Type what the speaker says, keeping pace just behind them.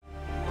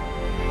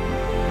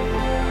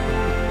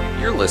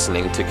You're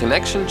listening to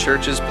Connection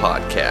Church's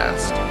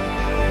podcast.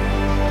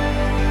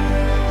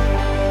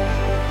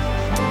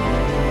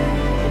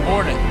 Good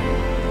morning.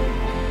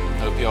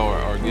 Hope y'all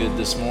are good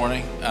this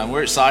morning.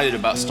 We're excited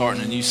about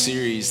starting a new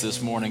series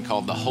this morning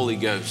called The Holy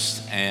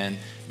Ghost. And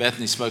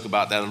Bethany spoke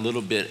about that a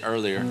little bit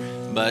earlier.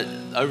 But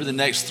over the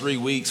next 3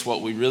 weeks,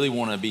 what we really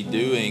want to be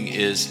doing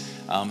is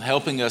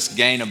helping us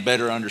gain a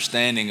better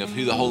understanding of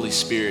who the Holy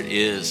Spirit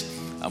is,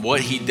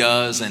 what He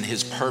does, and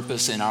His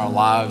purpose in our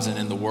lives and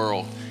in the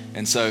world.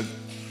 And so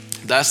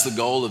that's the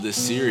goal of this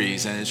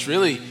series. And it's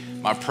really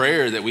my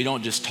prayer that we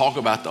don't just talk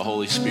about the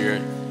Holy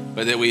Spirit,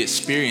 but that we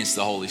experience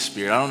the Holy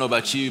Spirit. I don't know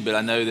about you, but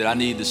I know that I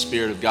need the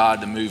Spirit of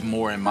God to move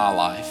more in my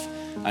life.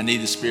 I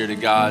need the Spirit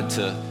of God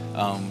to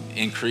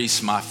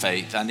increase my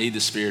faith. I need the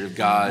Spirit of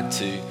God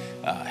to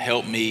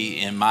help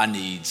me in my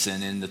needs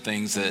and in the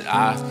things that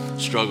I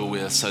struggle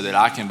with so that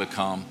I can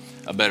become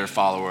a better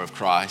follower of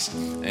Christ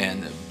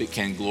and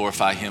can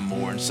glorify Him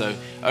more. And so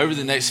over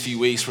the next few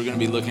weeks, we're going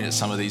to be looking at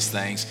some of these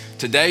things.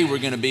 Today, we're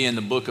going to be in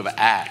the book of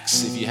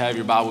Acts. If you have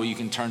your Bible, you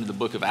can turn to the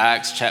book of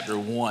Acts, chapter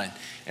 1.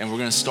 And we're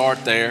going to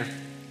start there,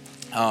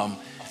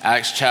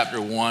 Acts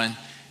chapter 1.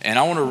 And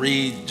I want to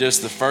read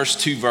just the first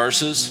 2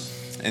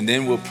 verses, and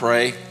then we'll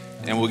pray,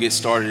 and we'll get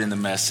started in the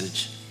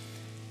message.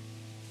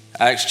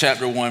 Acts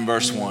chapter 1,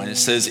 verse 1. It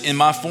says, "In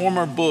my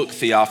former book,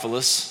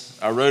 Theophilus,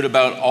 I wrote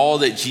about all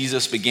that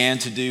Jesus began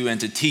to do and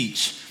to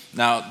teach."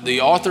 Now,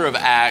 the author of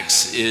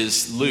Acts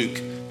is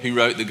Luke, who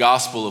wrote the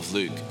Gospel of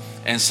Luke.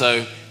 And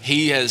so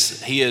he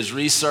has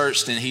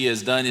researched and he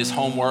has done his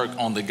homework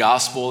on the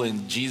gospel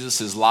and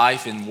Jesus'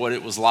 life and what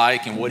it was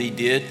like and what he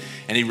did.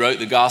 And he wrote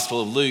the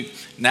Gospel of Luke.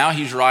 Now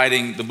he's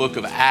writing the book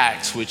of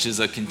Acts, which is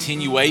a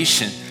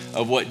continuation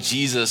of what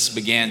Jesus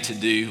began to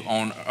do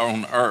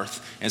on earth.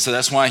 And so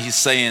that's why he's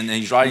saying, and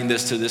he's writing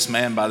this to this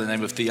man by the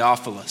name of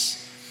Theophilus.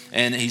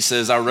 And he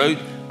says, "I wrote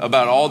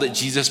about all that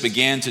Jesus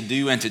began to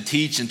do and to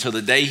teach until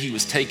the day He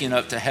was taken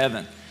up to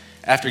heaven,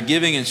 after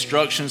giving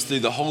instructions through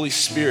the Holy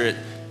Spirit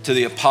to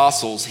the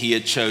apostles He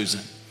had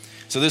chosen."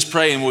 So let's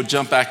pray and we'll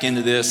jump back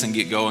into this and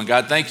get going.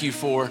 God, thank You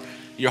for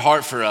Your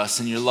heart for us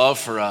and Your love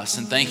for us.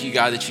 And thank You,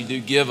 God, that You do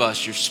give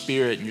us Your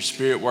Spirit and Your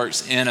Spirit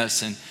works in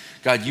us. And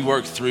God, You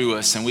work through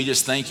us. And we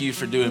just thank You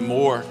for doing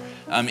more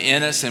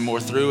in us and more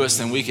through us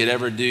than we could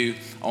ever do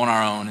on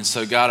our own. And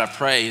so, God, I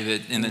pray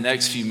that in the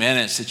next few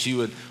minutes that You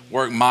would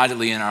work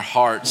mightily in our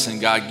hearts.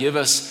 And God, give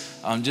us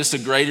just a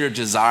greater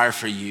desire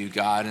for You,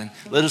 God. And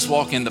let us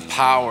walk in the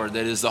power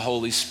that is the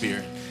Holy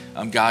Spirit.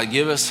 God,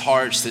 give us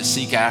hearts that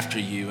seek after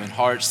You and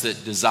hearts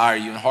that desire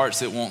You and hearts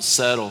that won't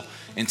settle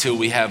until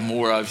we have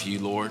more of You,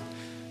 Lord.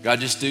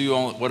 God, just do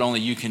what only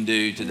You can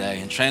do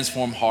today and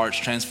transform hearts,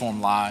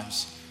 transform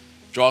lives.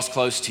 Draw us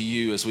close to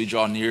You as we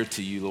draw near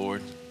to You,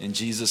 Lord. In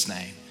Jesus'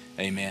 name,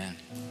 amen.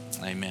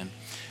 Amen.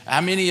 How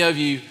many of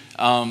you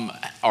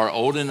are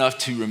old enough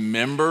to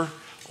remember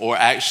or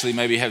actually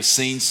maybe have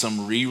seen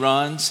some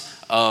reruns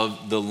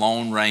of The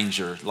Lone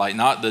Ranger? Like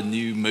not the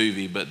new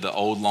movie, but the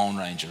old Lone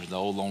Ranger,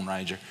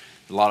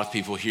 A lot of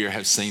people here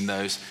have seen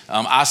those.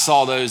 I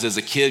saw those as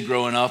a kid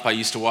growing up. I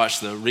used to watch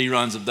the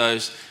reruns of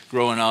those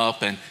growing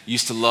up and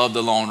used to love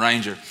The Lone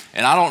Ranger.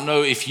 And I don't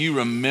know if you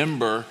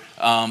remember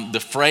the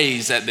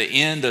phrase at the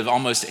end of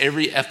almost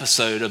every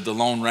episode of The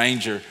Lone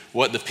Ranger,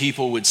 what the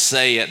people would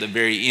say at the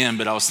very end,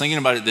 but I was thinking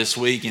about it this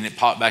week and it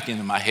popped back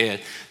into my head.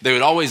 They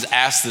would always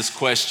ask this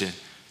question: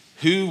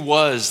 who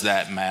was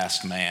that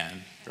masked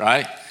man,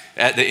 right?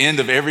 At the end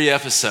of every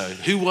episode,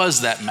 who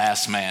was that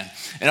masked man?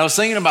 And I was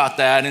thinking about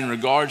that in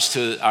regards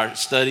to our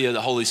study of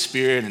the Holy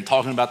Spirit and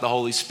talking about the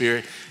Holy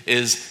Spirit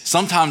is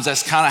sometimes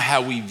that's kind of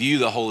how we view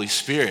the Holy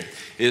Spirit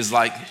is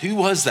like, who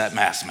was that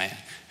masked man?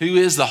 Who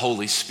is the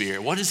Holy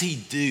Spirit? What does He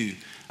do?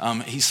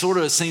 He sort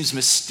of seems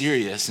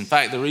mysterious. In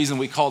fact, the reason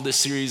we call this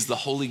series The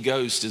Holy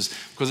Ghost is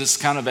because it's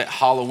kind of at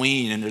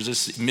Halloween and there's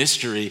this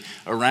mystery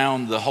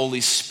around the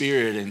Holy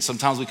Spirit. And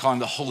sometimes we call Him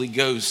the Holy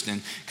Ghost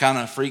and kind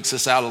of freaks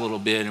us out a little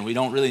bit. And we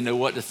don't really know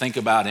what to think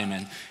about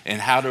Him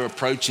and how to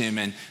approach Him.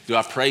 And do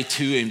I pray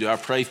to Him? Do I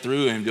pray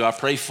through Him? Do I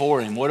pray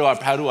for Him?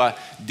 How do I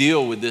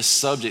deal with this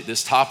subject,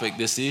 this topic,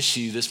 this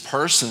issue, this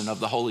person of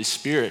the Holy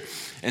Spirit?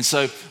 And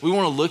so we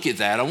want to look at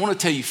that. I want to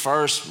tell you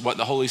first what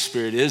the Holy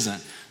Spirit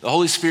isn't. The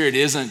Holy Spirit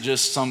isn't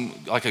just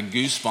like a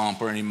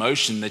goosebump or an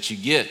emotion that you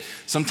get.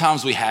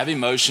 Sometimes we have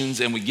emotions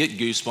and we get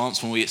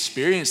goosebumps when we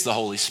experience the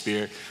Holy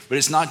Spirit, but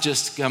it's not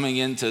just coming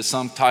into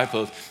some type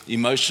of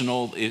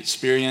emotional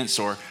experience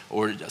or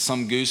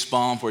some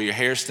goosebump where your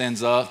hair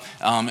stands up.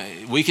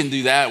 We can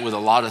do that with a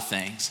lot of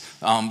things,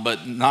 but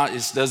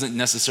it doesn't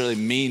necessarily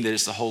mean that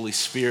it's the Holy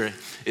Spirit.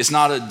 It's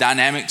not a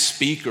dynamic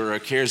speaker or a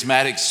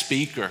charismatic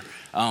speaker.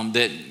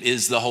 That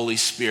is the Holy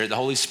Spirit. The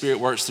Holy Spirit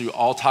works through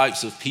all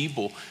types of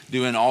people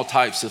doing all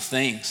types of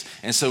things.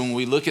 And so when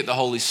we look at the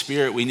Holy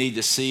Spirit, we need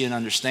to see and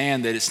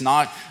understand that it's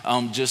not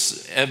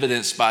just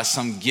evidenced by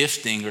some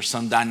gifting or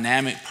some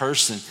dynamic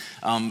person.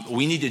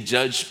 We need to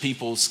judge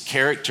people's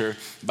character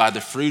by the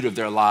fruit of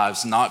their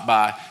lives, not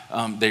by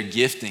their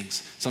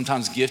giftings.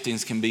 Sometimes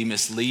giftings can be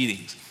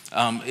misleading.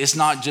 It's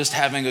not just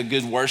having a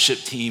good worship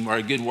team or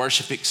a good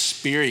worship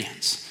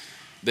experience.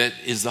 that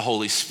is the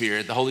Holy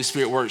Spirit. The Holy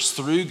Spirit works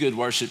through good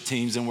worship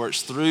teams and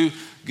works through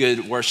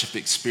good worship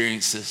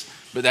experiences.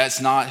 But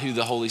that's not who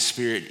the Holy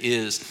Spirit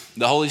is.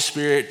 The Holy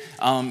Spirit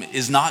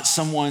is not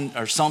someone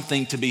or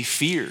something to be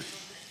feared.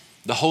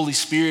 The Holy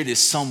Spirit is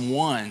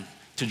someone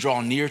to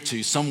draw near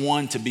to,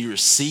 someone to be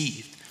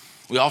received.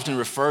 We often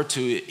refer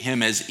to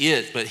him as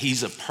it, but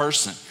he's a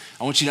person.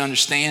 I want you to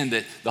understand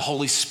that the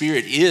Holy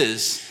Spirit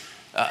is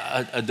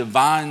a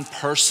divine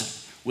person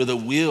with a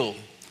will,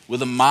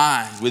 with a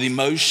mind, with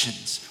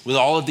emotions, with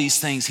all of these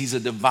things. He's a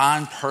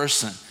divine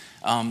person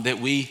that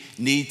we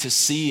need to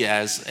see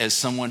as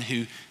someone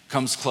who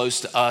comes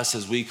close to us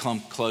as we come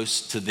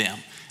close to them.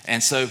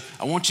 And so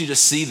I want you to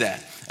see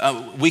that.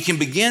 We can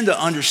begin to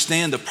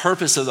understand the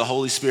purpose of the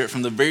Holy Spirit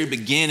from the very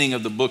beginning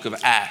of the book of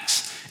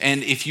Acts.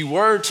 And if you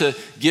were to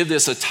give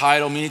this a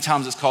title, many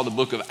times it's called the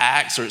book of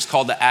Acts, or it's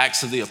called the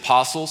Acts of the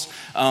Apostles.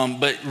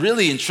 But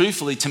really and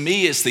truthfully, to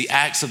me, it's the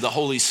Acts of the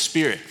Holy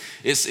Spirit.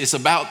 It's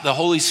about the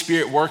Holy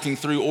Spirit working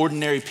through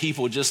ordinary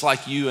people just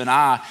like you and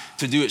I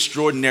to do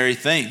extraordinary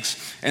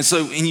things. And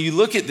so when you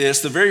look at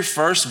this, the very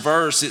first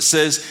verse, it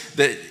says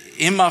that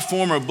in my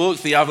former book,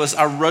 Theophilus,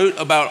 I wrote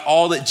about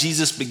all that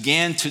Jesus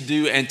began to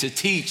do and to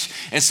teach.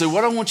 And so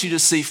what I want you to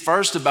see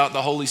first about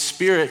the Holy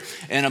Spirit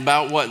and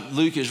about what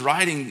Luke is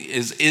writing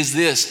is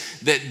this,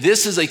 that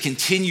this is a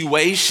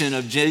continuation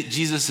of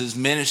Jesus'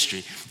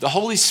 ministry. The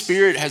Holy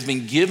Spirit has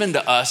been given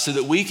to us so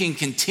that we can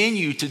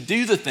continue to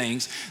do the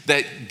things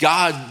that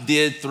God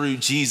did through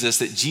Jesus,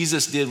 that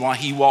Jesus did while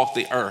he walked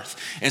the earth.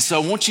 And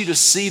so I want you to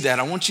see that.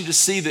 I want you to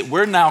see that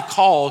we're now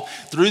called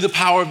through the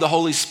power of the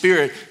Holy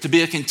Spirit to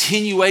be a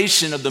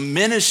continuation of the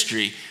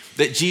ministry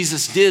that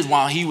Jesus did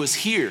while he was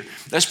here.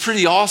 That's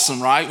pretty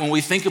awesome, right? When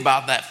we think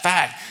about that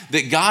fact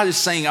that God is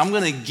saying, I'm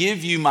going to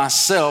give you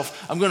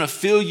myself. I'm going to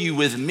fill you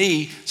with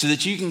me so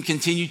that you can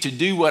continue to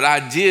do what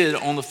I did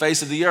on the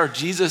face of the earth.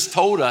 Jesus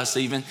told us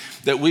even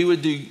that we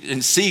would do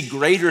and see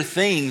greater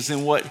things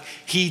than what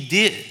he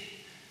did.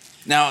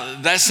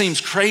 Now, that seems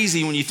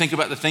crazy when you think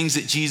about the things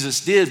that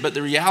Jesus did, but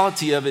the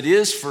reality of it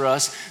is for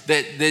us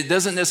that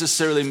doesn't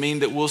necessarily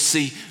mean that we'll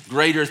see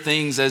greater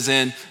things as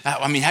in,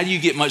 I mean, how do you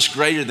get much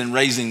greater than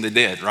raising the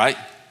dead, right?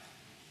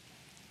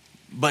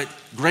 But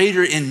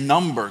greater in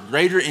number,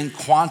 greater in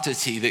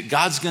quantity, that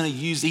God's going to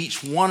use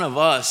each one of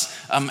us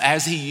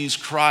as he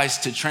used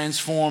Christ to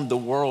transform the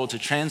world, to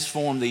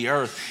transform the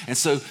earth. And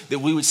so that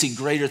we would see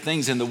greater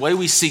things. And the way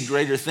we see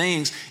greater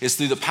things is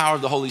through the power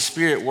of the Holy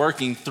Spirit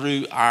working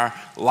through our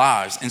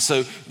lives. And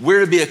so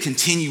we're to be a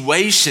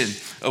continuation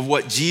of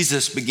what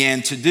Jesus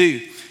began to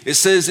do. It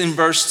says in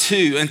verse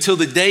 2, until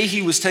the day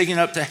he was taken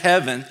up to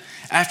heaven,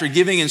 after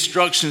giving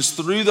instructions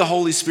through the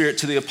Holy Spirit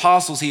to the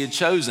apostles he had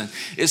chosen.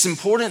 It's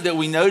important that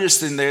we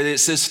notice in there that it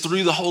says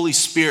through the Holy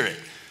Spirit,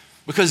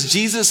 because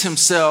Jesus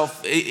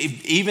himself,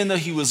 even though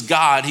he was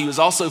God, he was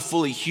also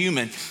fully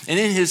human. And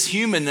in his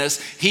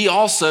humanness, he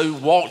also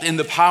walked in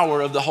the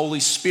power of the Holy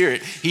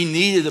Spirit. He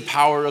needed the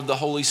power of the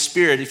Holy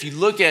Spirit. If you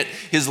look at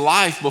his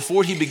life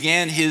before he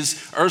began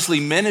his earthly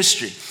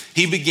ministry,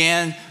 he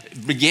began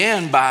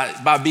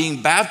by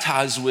being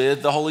baptized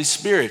with the Holy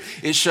Spirit.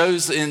 It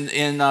shows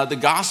in the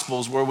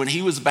Gospels where when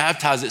he was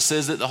baptized, it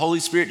says that the Holy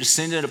Spirit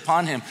descended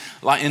upon him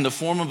like in the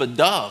form of a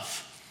dove,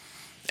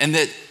 and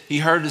that he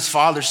heard his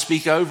Father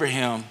speak over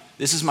him,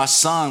 "This is my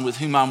Son with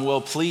whom I'm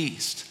well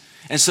pleased."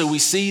 And so we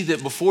see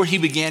that before he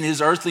began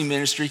his earthly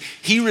ministry,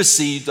 he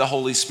received the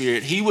Holy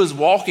Spirit. He was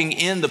walking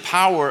in the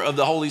power of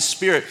the Holy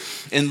Spirit.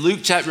 In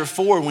Luke chapter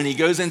 4, when he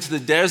goes into the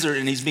desert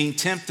and he's being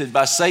tempted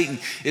by Satan,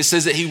 it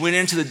says that he went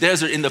into the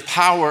desert in the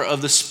power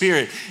of the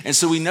Spirit. And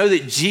so we know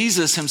that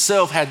Jesus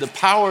himself had the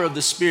power of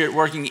the Spirit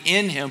working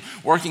in him,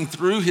 working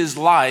through his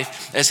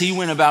life as he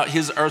went about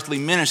his earthly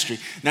ministry.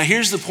 Now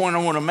here's the point I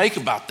want to make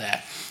about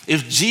that.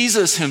 If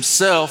Jesus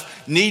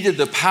himself needed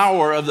the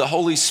power of the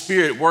Holy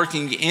Spirit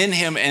working in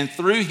him and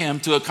through him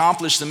to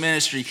accomplish the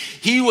ministry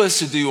he was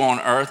to do on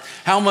earth,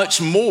 how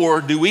much more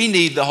do we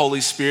need the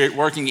Holy Spirit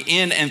working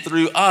in and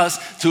through us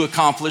to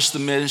accomplish the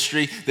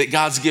ministry that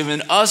God's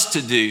given us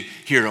to do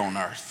here on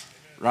earth,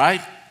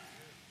 right?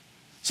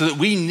 So that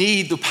we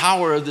need the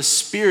power of the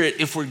Spirit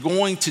if we're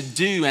going to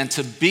do and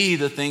to be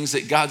the things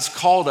that God's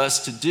called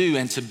us to do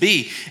and to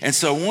be. And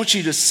so I want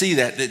you to see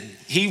that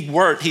he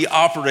worked, he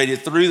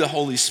operated through the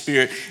Holy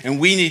Spirit, and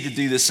we need to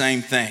do the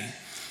same thing.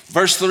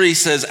 Verse 3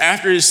 says,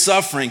 after his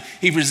suffering,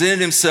 he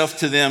presented himself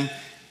to them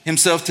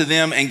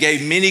and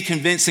gave many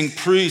convincing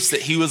proofs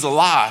that he was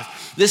alive.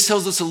 This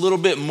tells us a little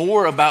bit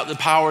more about the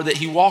power that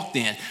he walked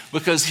in,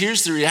 because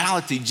here's the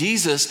reality.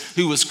 Jesus,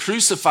 who was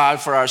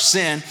crucified for our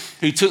sin,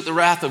 who took the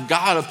wrath of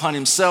God upon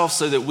himself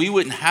so that we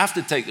wouldn't have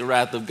to take the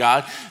wrath of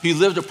God, who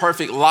lived a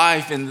perfect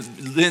life and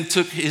then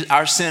took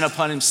our sin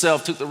upon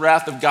himself, took the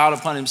wrath of God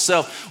upon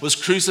himself, was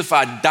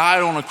crucified,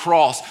 died on a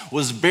cross,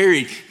 was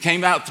buried,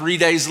 came out 3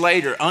 days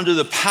later under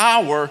the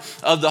power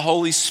of the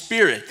Holy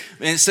Spirit.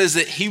 And it says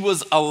that he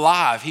was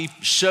alive. He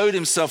showed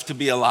himself to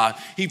be alive.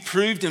 He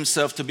proved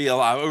himself to be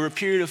alive over a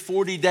period of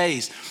 40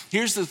 days.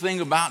 Here's the thing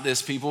about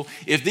this, people.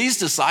 If these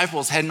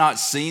disciples had not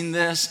seen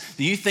this,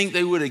 do you think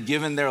they would have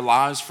given their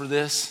lives for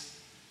this?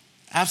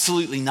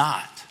 Absolutely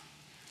not.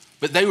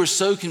 But they were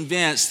so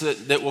convinced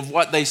that of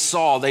what they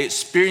saw, they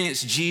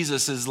experienced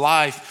Jesus'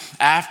 life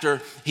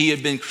after he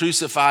had been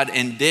crucified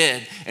and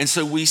dead. And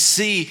so we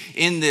see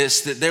in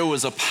this that there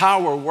was a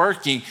power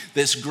working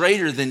that's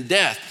greater than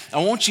death.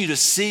 I want you to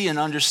see and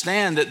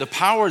understand that the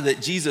power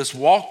that Jesus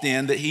walked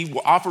in, that he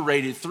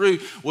operated through,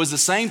 was the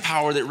same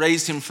power that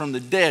raised him from the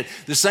dead.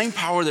 The same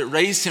power that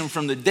raised him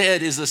from the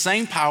dead is the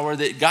same power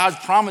that God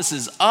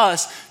promises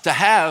us to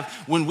have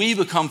when we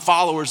become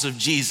followers of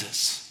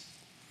Jesus.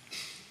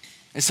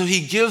 And so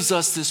he gives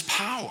us this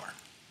power,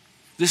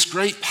 this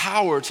great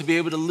power to be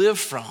able to live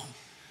from,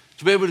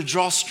 to be able to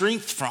draw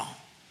strength from,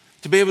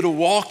 to be able to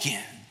walk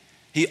in.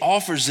 He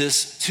offers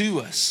this to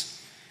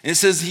us. And it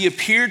says he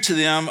appeared to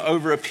them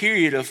over a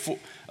period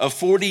of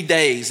 40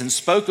 days and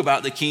spoke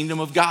about the kingdom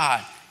of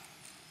God.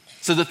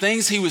 So the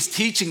things he was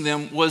teaching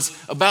them was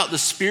about the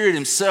Spirit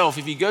himself.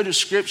 If you go to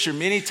Scripture,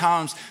 many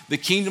times the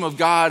kingdom of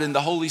God and the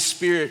Holy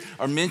Spirit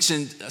are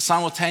mentioned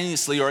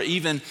simultaneously or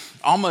even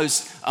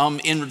almost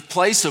in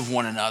place of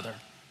one another.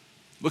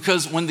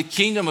 Because when the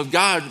kingdom of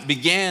God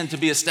began to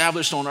be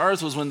established on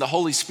earth was when the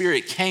Holy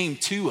Spirit came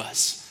to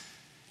us.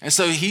 And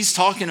so he's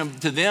talking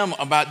to them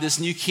about this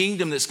new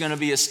kingdom that's going to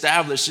be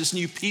established, this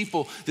new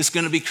people that's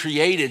going to be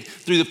created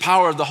through the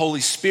power of the Holy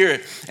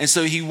Spirit. And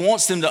so he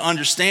wants them to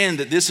understand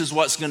that this is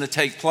what's going to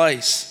take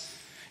place.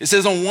 It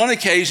says on one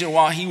occasion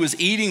while he was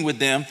eating with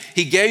them,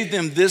 he gave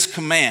them this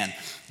command: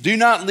 do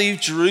not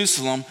leave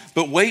Jerusalem,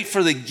 but wait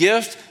for the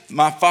gift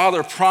my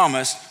Father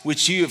promised,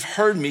 which you have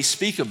heard me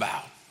speak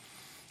about.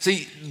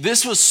 See,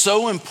 this was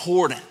so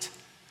important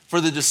for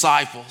the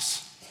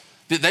disciples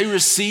that they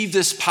received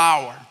this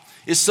power.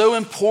 It's so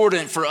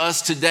important for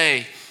us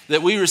today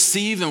that we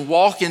receive and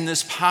walk in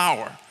this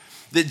power,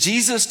 that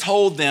Jesus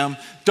told them,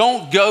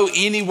 don't go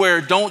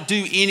anywhere, don't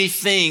do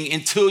anything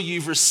until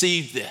you've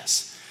received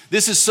this.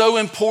 This is so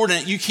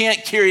important. You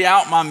can't carry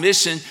out my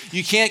mission.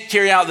 You can't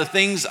carry out the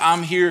things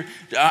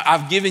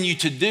I've given you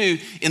to do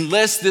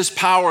unless this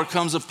power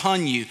comes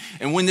upon you.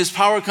 And when this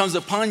power comes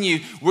upon you,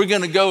 we're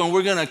going to go and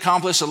we're going to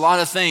accomplish a lot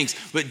of things.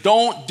 But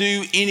don't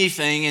do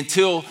anything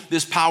until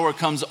this power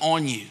comes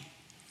on you.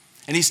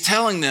 And he's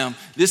telling them,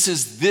 this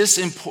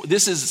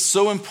is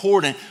so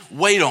important,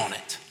 wait on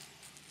it.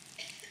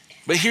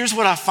 But here's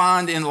what I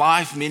find in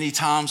life many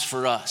times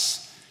for us.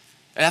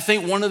 And I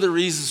think one of the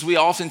reasons we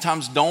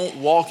oftentimes don't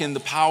walk in the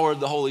power of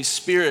the Holy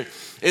Spirit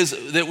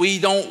is that we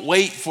don't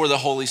wait for the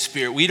Holy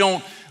Spirit. We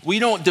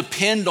don't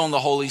depend on the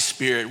Holy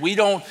Spirit. We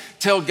don't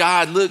tell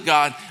God, look,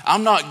 God,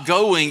 I'm not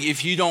going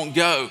if you don't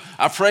go.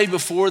 I prayed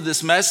before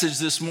this message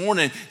this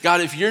morning,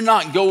 God, if you're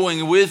not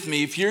going with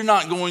me, if you're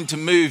not going to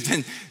move,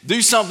 then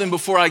do something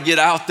before I get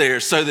out there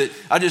so that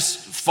I just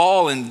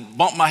fall and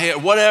bump my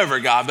head, whatever,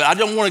 God. But I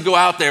don't want to go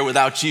out there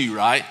without you,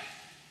 right?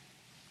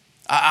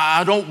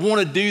 I don't want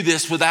to do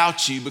this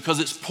without you because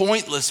it's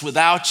pointless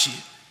without you.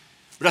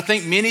 But I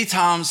think many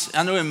times,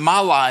 I know in my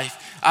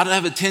life, I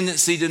have a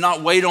tendency to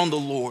not wait on the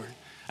Lord.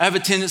 I have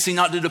a tendency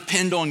not to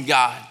depend on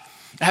God.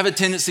 I have a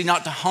tendency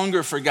not to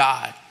hunger for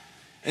God.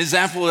 An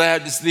example of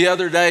that is the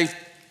other day,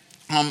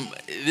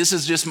 this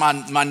is just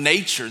my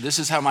nature. This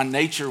is how my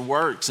nature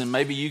works, and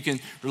maybe you can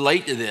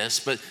relate to this.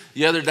 But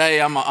the other day,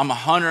 I'm a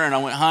hunter, and I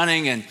went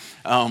hunting, and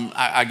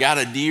I got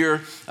a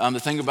deer. The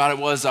thing about it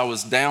was I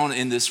was down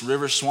in this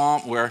river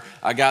swamp where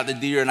I got the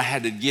deer, and I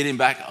had to get him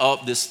back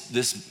up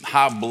this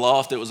high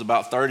bluff that was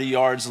about 30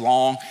 yards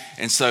long.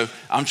 And so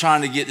I'm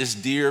trying to get this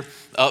deer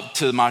up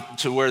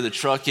to where the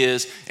truck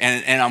is,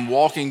 and I'm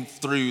walking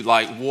through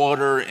like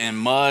water and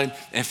mud,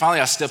 and finally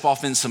I step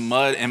off in some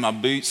mud, and my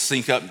boots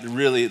sink up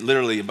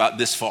literally about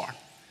this far.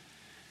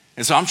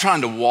 And so I'm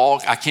trying to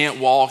walk. I can't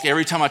walk.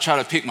 Every time I try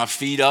to pick my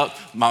feet up,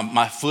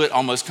 my foot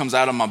almost comes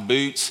out of my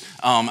boots.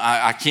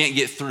 I can't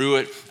get through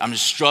it. I'm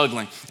just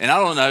struggling. And I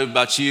don't know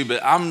about you,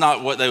 but I'm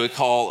not what they would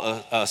call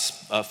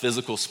a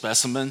physical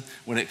specimen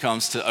when it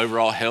comes to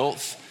overall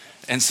health.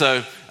 And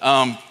so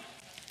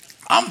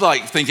I'm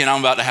like thinking I'm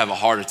about to have a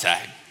heart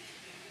attack.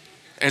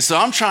 And so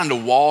I'm trying to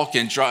walk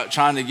and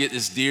trying to get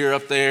this deer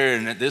up there.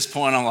 And at this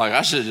point, I'm like,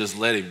 I should have just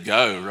let him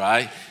go,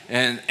 right?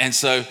 And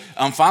so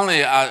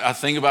finally, I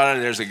think about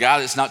it. There's a guy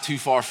that's not too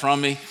far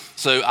from me.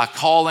 So I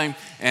call him,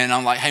 and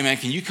I'm like, hey, man,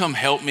 can you come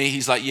help me?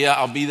 He's like, yeah,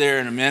 I'll be there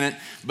in a minute.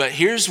 But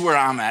here's where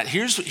I'm at.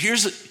 Here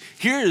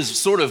is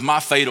sort of my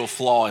fatal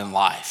flaw in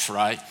life,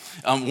 right?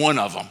 One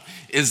of them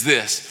is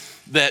this,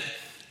 that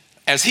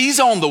as he's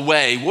on the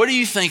way, what do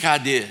you think I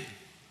did?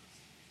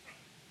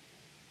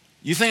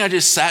 You think I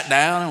just sat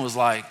down and was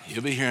like,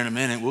 he'll be here in a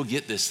minute, we'll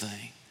get this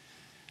thing.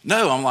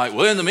 No, I'm like,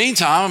 well, in the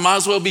meantime, I might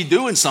as well be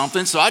doing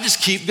something, so I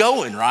just keep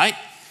going, right?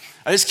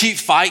 I just keep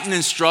fighting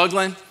and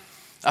struggling.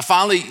 I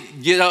finally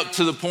get up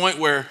to the point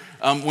where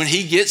when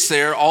he gets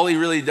there, all he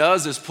really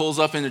does is pulls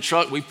up in the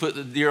truck. We put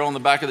the deer on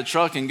the back of the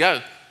truck and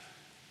go,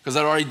 because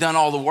I'd already done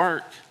all the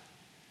work.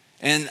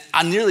 And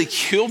I nearly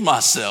killed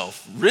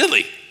myself,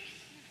 really,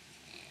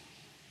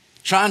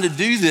 trying to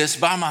do this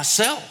by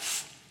myself.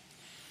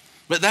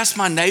 But that's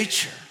my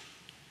nature,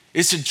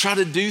 is to try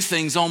to do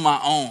things on my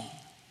own.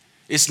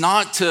 It's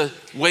not to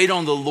wait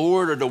on the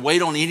Lord or to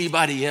wait on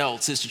anybody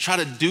else. It's to try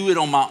to do it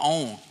on my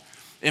own.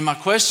 And my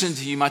question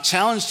to you, my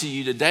challenge to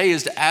you today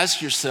is to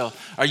ask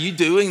yourself, are you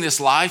doing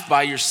this life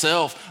by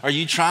yourself? Are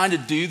you trying to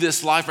do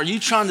this life? Are you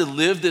trying to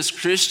live this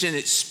Christian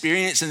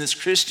experience and this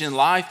Christian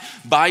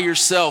life by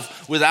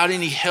yourself without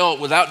any help,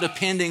 without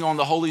depending on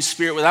the Holy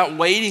Spirit, without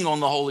waiting on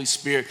the Holy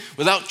Spirit,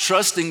 without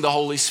trusting the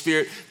Holy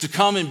Spirit to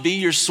come and be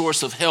your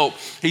source of help?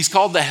 He's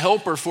called the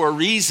helper for a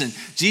reason.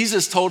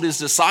 Jesus told his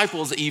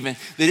disciples even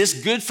that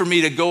it's good for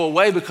me to go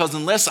away because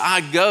unless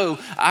I go,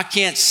 I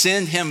can't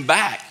send him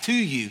back to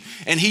you.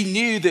 And he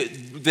knew that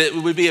it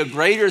would be a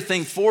greater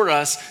thing for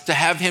us to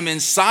have him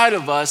inside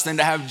of us than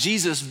to have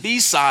Jesus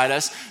beside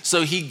us.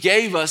 So he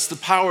gave us the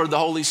power of the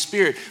Holy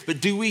Spirit. But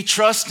do we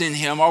trust in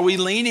him? Are we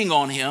leaning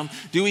on him?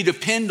 Do we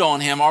depend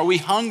on him? Are we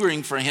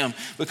hungering for him?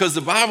 Because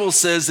the Bible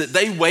says that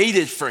they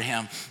waited for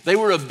him. They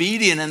were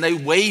obedient and they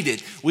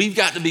waited. We've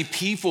got to be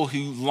people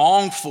who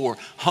long for,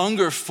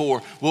 hunger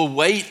for, will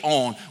wait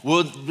on,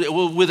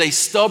 will with a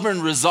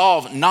stubborn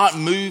resolve not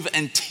move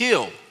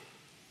until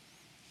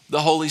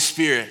the Holy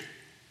Spirit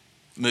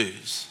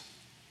moves.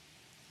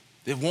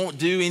 They won't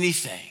do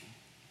anything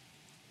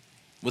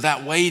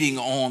without waiting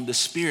on the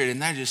Spirit,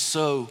 and that is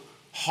so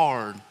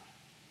hard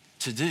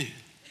to do.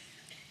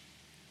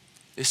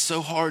 It's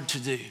so hard to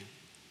do,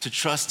 to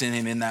trust in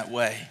him in that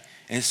way,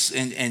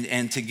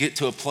 and to get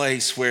to a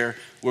place where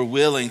we're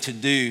willing to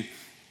do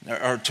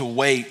or to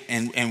wait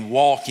and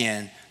walk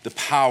in the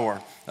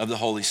power of the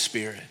Holy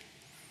Spirit.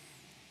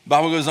 The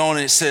Bible goes on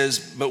and it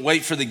says, but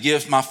wait for the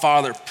gift my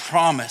Father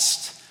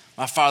promised.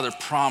 My Father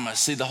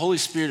promised. See, the Holy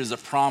Spirit is a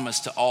promise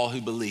to all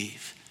who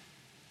believe.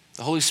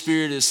 The Holy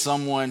Spirit is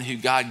someone who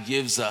God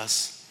gives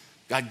us.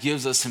 God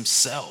gives us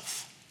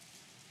himself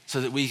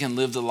so that we can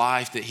live the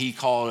life that he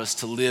called us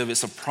to live.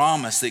 It's a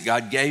promise that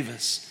God gave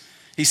us.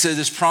 He said,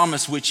 this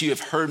promise which you have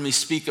heard me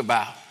speak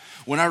about.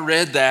 When I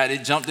read that,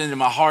 it jumped into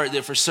my heart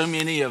that for so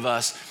many of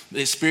us,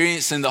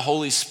 experiencing the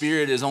Holy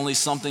Spirit is only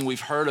something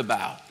we've heard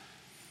about.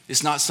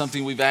 It's not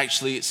something we've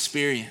actually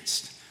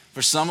experienced.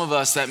 For some of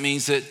us, that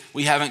means that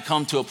we haven't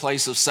come to a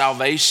place of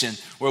salvation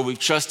where we've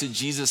trusted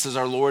Jesus as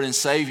our Lord and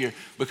Savior.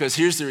 Because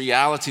here's the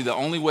reality. The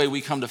only way we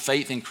come to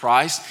faith in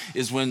Christ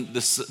is when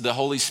the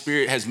Holy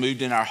Spirit has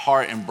moved in our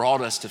heart and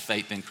brought us to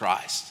faith in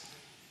Christ.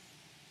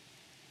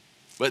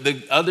 But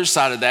the other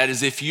side of that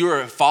is if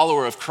you're a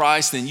follower of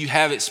Christ, then you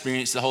have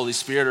experienced the Holy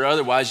Spirit, or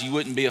otherwise you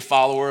wouldn't be a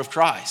follower of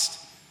Christ.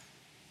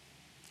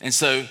 And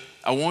so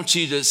I want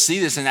you to see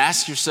this and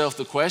ask yourself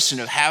the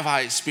question of, have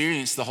I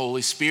experienced the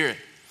Holy Spirit?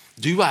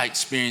 Do I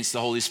experience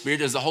the Holy Spirit?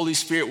 Does the Holy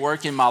Spirit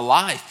work in my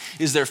life?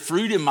 Is there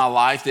fruit in my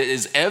life that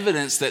is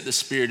evidence that the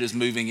Spirit is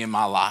moving in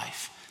my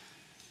life?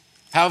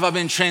 How have I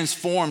been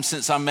transformed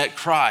since I met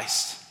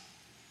Christ?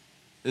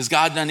 Has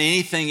God done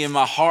anything in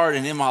my heart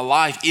and in my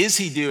life? Is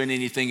he doing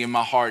anything in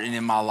my heart and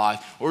in my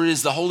life? Or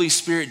is the Holy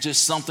Spirit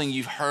just something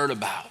you've heard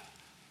about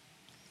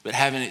but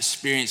haven't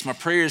experienced? My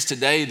prayer is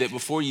today that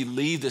before you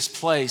leave this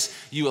place,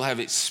 you will have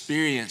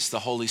experienced the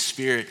Holy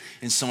Spirit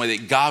in some way,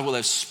 that God will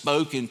have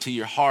spoken to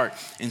your heart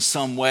in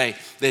some way,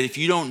 that if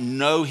you don't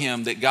know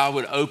him, that God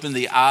would open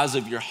the eyes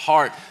of your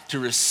heart to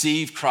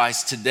receive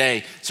Christ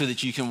today so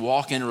that you can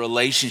walk in a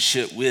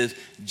relationship with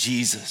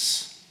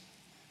Jesus.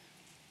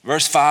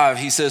 Verse 5,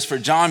 he says, for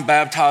John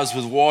baptized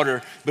with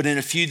water, but in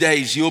a few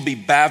days you'll be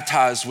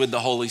baptized with the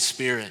Holy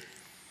Spirit.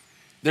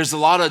 There's a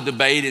lot of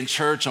debate in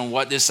church on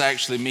what this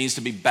actually means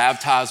to be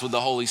baptized with the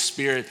Holy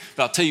Spirit.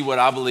 But I'll tell you what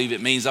I believe it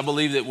means. I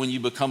believe that when you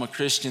become a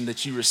Christian,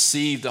 that you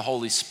receive the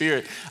Holy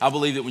Spirit. I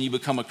believe that when you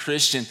become a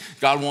Christian,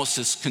 God wants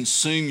to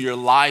consume your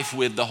life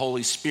with the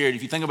Holy Spirit.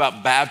 If you think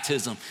about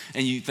baptism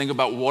and you think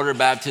about water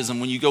baptism,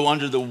 when you go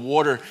under the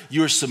water,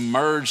 you're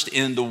submerged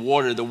in the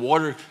water. The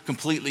water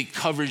completely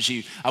covers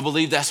you. I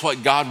believe that's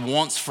what God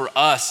wants for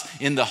us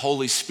in the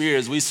Holy Spirit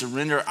as we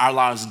surrender our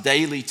lives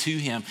daily to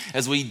him,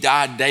 as we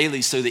die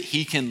daily so that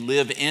he can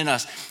live in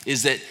us,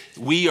 is that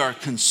we are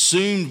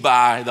consumed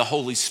by the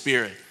Holy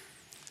Spirit,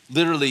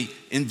 literally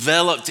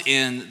enveloped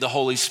in the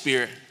Holy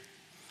Spirit,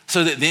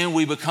 so that then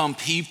we become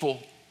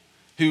people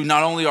who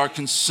not only are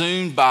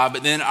consumed by,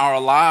 but then our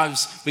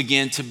lives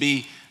begin to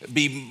be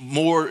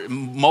more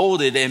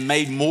molded and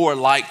made more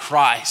like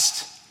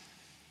Christ.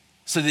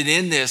 So that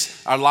in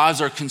this, our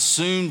lives are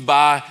consumed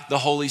by the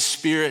Holy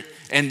Spirit,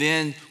 and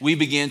then we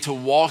begin to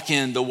walk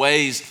in the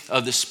ways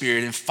of the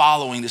Spirit and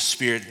following the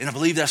Spirit. And I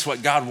believe that's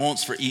what God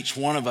wants for each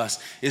one of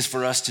us, is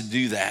for us to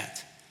do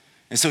that.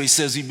 And so he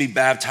says he'd be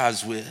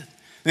baptized with.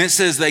 Then it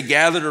says they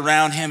gathered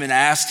around him and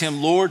asked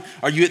him, Lord,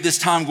 are you at this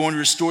time going to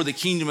restore the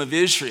kingdom of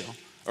Israel,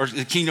 or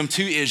the kingdom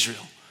to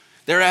Israel?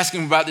 They're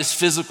asking about this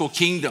physical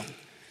kingdom.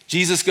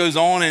 Jesus goes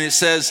on and it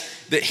says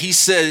that he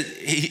said,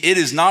 it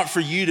is not for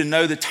you to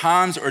know the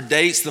times or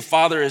dates the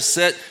Father has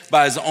set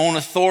by his own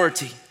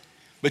authority,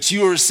 but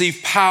you will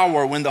receive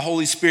power when the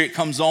Holy Spirit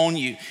comes on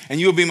you, and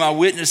you will be my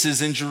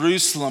witnesses in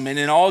Jerusalem and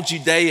in all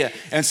Judea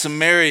and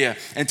Samaria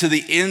and to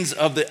the ends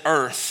of the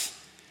earth.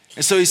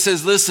 And so he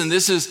says, listen,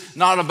 this is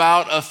not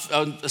about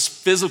a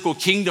physical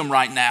kingdom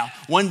right now.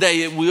 One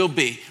day it will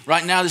be.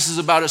 Right now, this is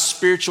about a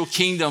spiritual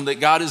kingdom that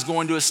God is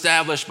going to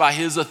establish by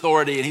his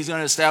authority. And he's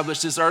going to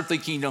establish this earthly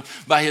kingdom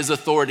by his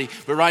authority.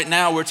 But right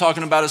now, we're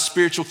talking about a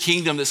spiritual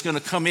kingdom that's going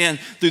to come in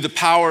through the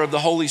power of the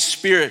Holy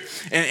Spirit.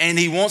 And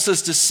he wants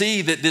us to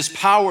see that this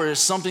power is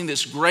something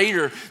that's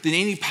greater than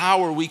any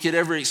power we could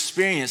ever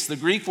experience. The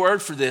Greek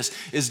word for this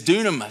is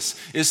dunamis.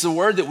 It's the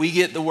word that we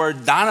get the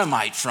word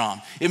dynamite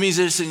from. It means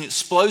it's an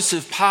explosive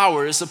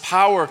power. It's a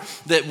power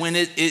that when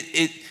it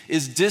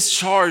is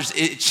discharged,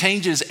 it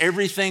changes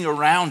everything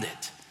around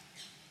it.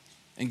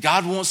 And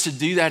God wants to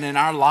do that in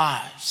our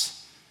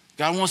lives.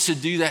 God wants to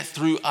do that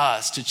through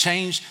us, to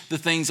change the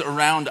things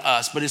around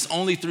us, but it's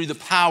only through the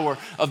power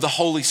of the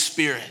Holy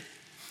Spirit.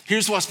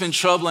 Here's what's been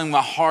troubling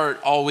my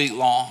heart all week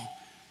long,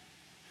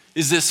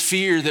 is this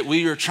fear that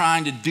we are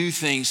trying to do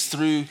things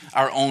through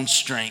our own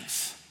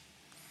strength.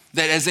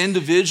 That as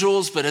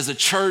individuals, but as a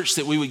church,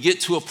 that we would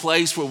get to a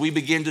place where we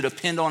begin to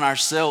depend on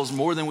ourselves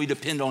more than we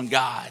depend on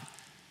God.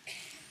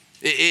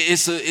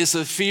 It's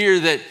a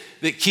fear that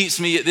keeps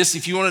me at this.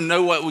 If you want to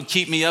know what would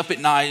keep me up at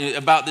night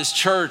about this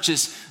church,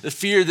 it's the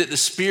fear that the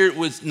Spirit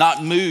would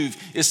not move.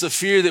 It's the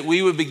fear that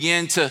we would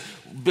begin to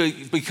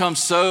become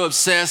so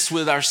obsessed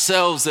with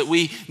ourselves that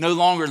we no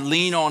longer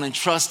lean on and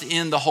trust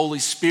in the Holy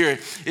Spirit.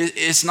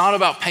 It's not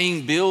about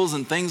paying bills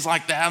and things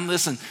like that. And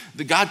listen,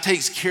 God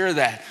takes care of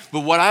that.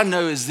 But what I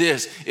know is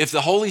this: if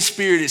the Holy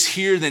Spirit is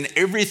here, then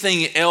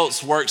everything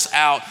else works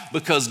out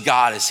because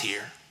God is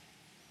here.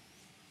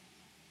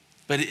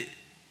 But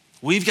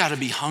we've got to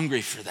be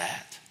hungry for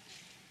that.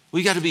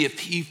 We've got to be a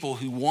people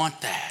who want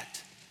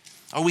that.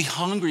 Are we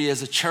hungry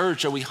as a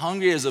church? Are we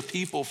hungry as a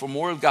people for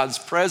more of God's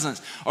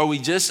presence? Are we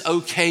just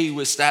okay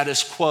with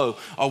status quo?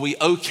 Are we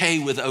okay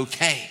with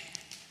okay?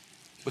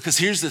 Because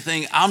here's the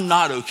thing, I'm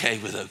not okay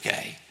with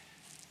okay.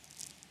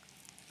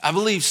 I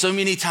believe so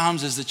many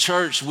times as the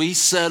church, we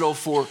settle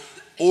for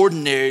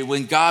ordinary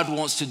when God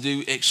wants to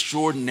do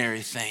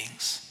extraordinary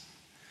things.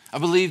 I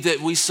believe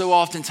that we so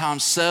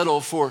oftentimes settle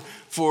for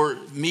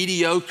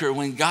mediocre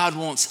when God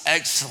wants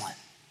excellent.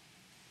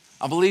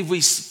 I believe we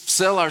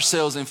sell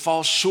ourselves and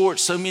fall short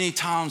so many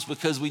times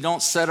because we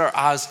don't set our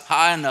eyes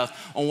high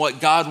enough on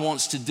what God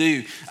wants to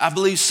do. I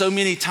believe so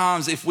many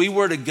times if we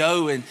were to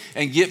go and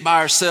get by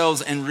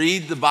ourselves and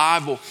read the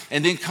Bible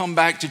and then come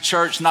back to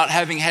church not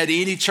having had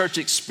any church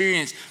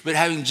experience, but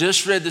having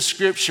just read the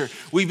scripture,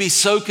 we'd be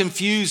so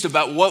confused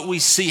about what we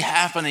see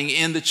happening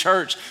in the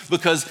church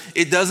because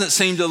it doesn't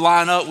seem to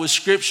line up with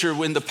scripture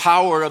when the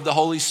power of the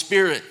Holy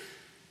Spirit.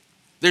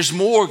 There's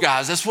more,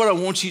 guys. That's what I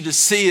want you to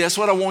see. That's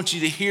what I want you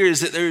to hear, is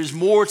that there is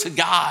more to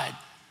God.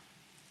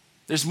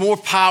 There's more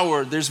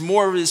power. There's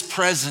more of his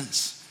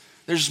presence.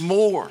 There's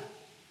more.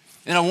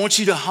 And I want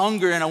you to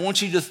hunger and I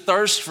want you to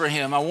thirst for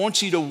him. I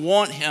want you to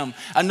want him.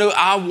 I know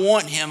I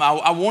want him.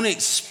 I want to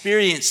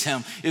experience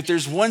him. If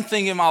there's one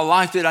thing in my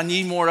life that I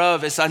need more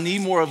of, it's I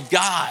need more of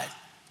God.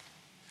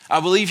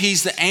 I believe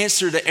he's the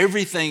answer to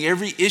everything,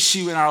 every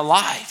issue in our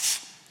life.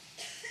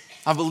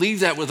 I believe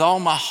that with all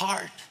my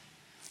heart.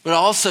 But I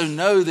also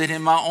know that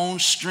in my own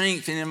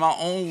strength and in my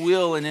own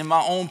will and in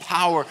my own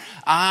power,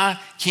 I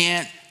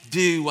can't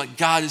do what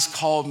God has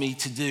called me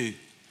to do.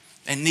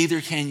 And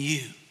neither can you.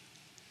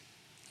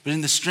 But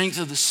in the strength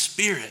of the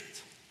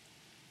Spirit,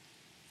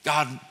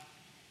 God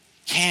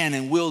can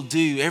and will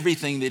do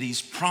everything that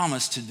he's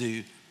promised to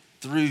do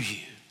through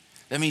you.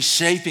 That means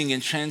shaping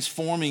and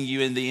transforming you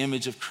in the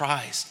image of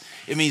Christ.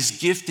 It means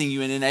gifting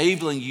you and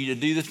enabling you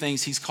to do the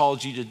things he's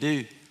called you to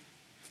do.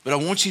 But I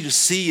want you to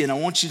see and I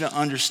want you to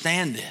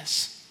understand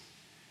this,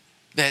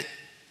 that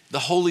the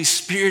Holy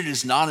Spirit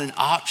is not an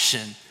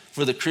option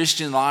for the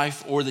Christian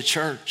life or the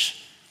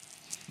church.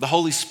 The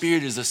Holy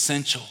Spirit is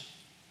essential.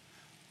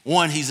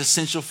 One, he's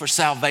essential for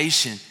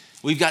salvation.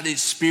 We've got to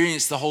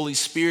experience the Holy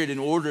Spirit in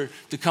order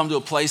to come to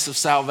a place of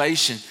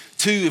salvation.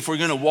 Two, if we're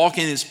going to walk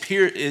in his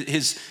Spirit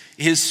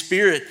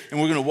and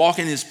we're going to walk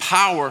in his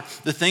power,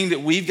 the thing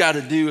that we've got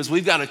to do is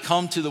we've got to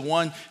come to the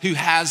one who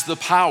has the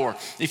power.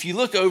 If you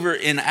look over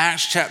in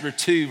Acts chapter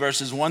 2,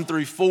 verses 1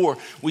 through 4,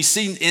 we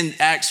see in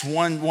Acts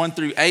 1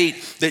 through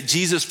 8 that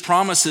Jesus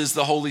promises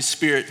the Holy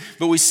Spirit.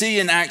 But we see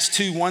in Acts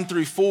 2, 1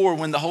 through 4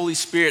 when the Holy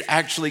Spirit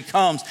actually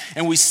comes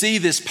and we see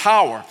this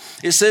power.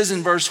 It says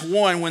in verse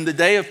 1, when the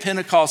day of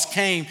Pentecost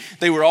came,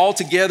 they were all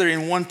together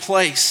in one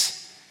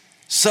place.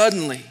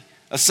 Suddenly,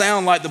 a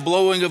sound like the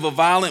blowing of a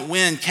violent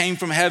wind came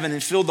from heaven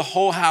and filled the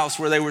whole house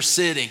where they were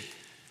sitting.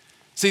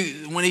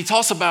 See, when he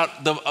talks about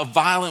a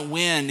violent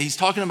wind, he's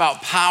talking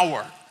about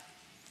power.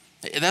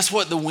 That's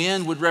what the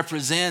wind would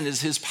represent,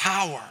 is his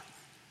power.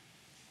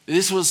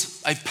 This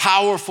was a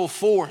powerful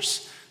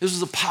force. This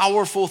was a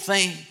powerful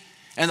thing.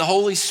 And the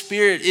Holy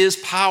Spirit is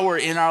power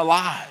in our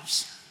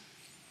lives.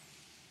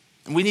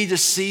 And we need to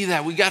see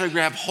that. We got to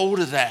grab hold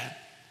of that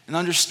and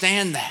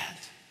understand that.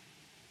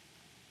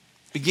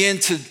 Begin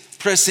to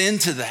press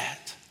into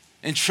that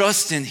and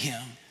trust in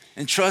him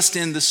and trust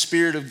in the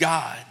Spirit of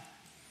God,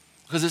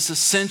 because it's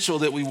essential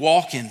that we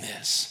walk in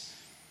this.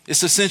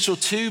 It's essential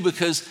too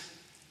because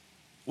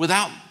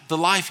without the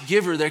life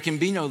giver, there can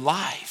be no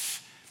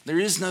life. There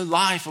is no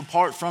life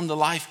apart from the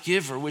life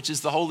giver, which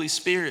is the Holy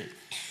Spirit.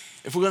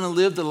 If we're going to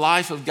live the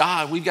life of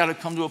God, we've got to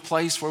come to a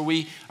place where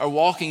we are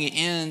walking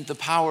in the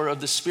power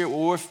of the Spirit,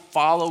 where we're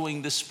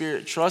following the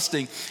Spirit,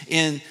 trusting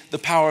in the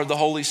power of the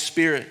Holy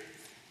Spirit.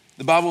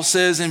 The Bible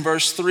says in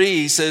verse 3,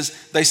 he says,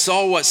 they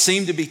saw what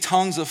seemed to be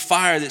tongues of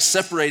fire that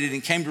separated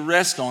and came to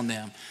rest on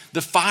them.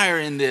 The fire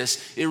in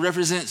this, it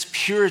represents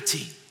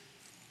purity.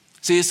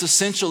 See, it's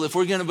essential if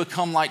we're going to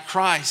become like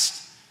Christ,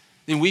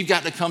 then we've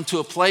got to come to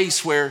a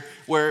place where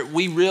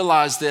we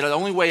realize that the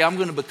only way I'm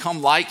going to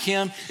become like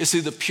him is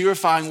through the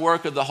purifying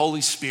work of the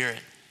Holy Spirit.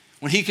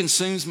 When he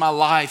consumes my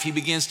life, he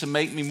begins to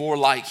make me more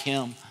like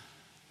him.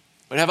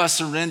 But have I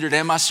surrendered?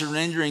 Am I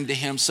surrendering to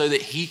him so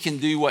that he can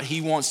do what he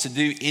wants to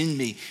do in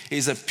me?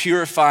 He's a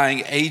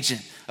purifying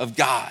agent of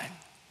God.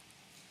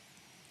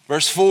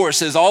 Verse 4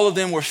 says, all of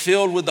them were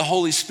filled with the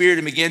Holy Spirit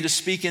and began to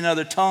speak in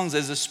other tongues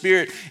as the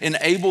Spirit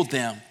enabled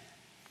them.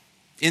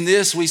 In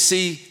this, we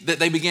see that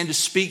they began to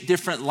speak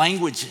different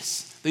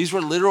languages. These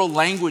were literal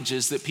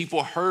languages that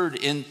people heard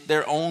in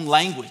their own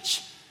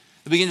language.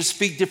 They began to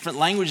speak different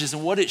languages,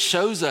 and what it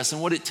shows us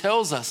and what it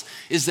tells us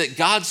is that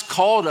God's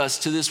called us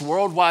to this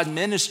worldwide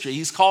ministry.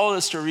 He's called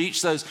us to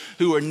reach those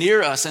who are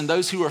near us and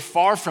those who are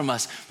far from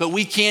us, but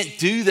we can't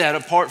do that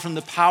apart from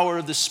the power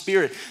of the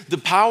Spirit. The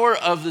power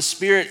of the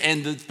Spirit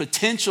and the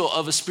potential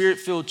of a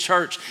Spirit-filled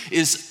church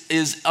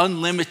is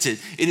unlimited.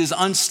 It is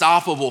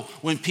unstoppable.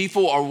 When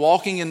people are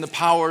walking in the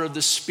power of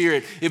the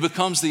Spirit, it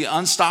becomes the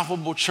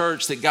unstoppable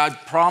church that God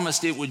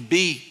promised it would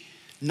be.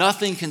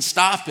 Nothing can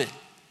stop it.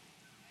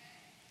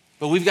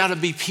 But we've got to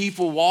be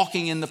people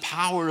walking in the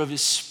power of his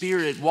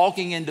Spirit,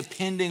 walking and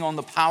depending on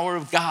the power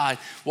of God,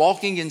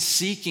 walking and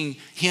seeking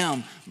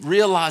him,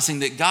 realizing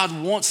that God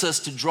wants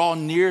us to draw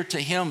near to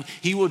him.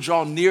 He will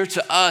draw near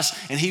to us,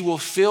 and he will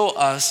fill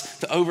us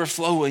to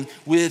overflowing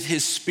with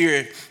his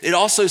Spirit. It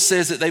also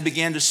says that they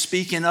began to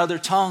speak in other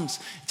tongues.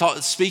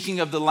 Speaking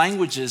of the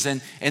languages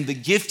and the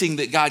gifting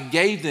that God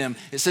gave them,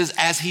 it says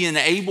as he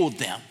enabled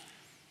them.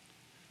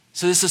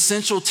 So it's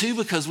essential too,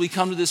 because we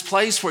come to this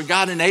place where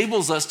God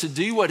enables us to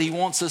do what he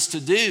wants us to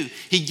do.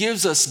 He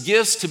gives us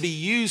gifts to be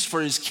used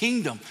for his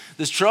kingdom.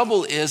 The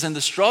trouble is, and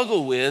the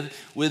struggle with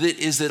it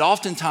is that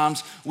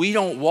oftentimes we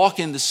don't walk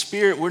in the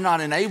Spirit, we're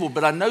not enabled.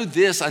 But I know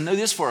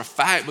this for a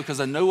fact, because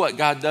I know what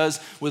God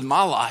does with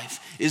my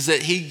life, is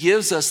that he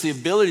gives us the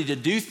ability to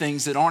do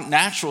things that aren't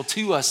natural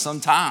to us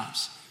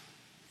sometimes.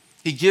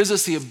 He gives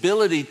us the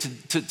ability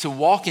to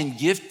walk in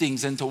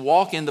giftings and to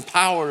walk in the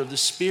power of the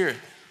Spirit.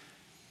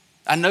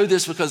 I know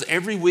this because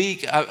every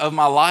week of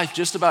my life,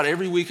 just about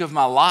every week of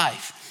my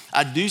life,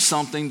 I do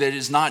something that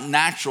is not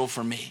natural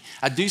for me.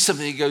 I do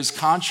something that goes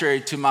contrary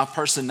to my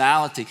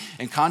personality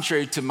and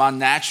contrary to my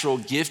natural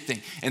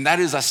gifting. And that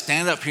is I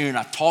stand up here and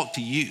I talk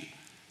to you.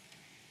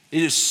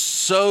 It is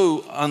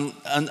so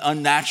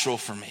unnatural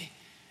for me.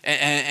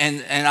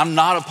 And I'm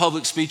not a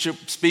public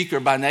speaker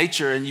by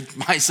nature, and you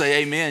might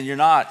say, amen, you're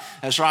not.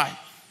 That's right.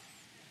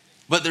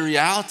 But the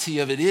reality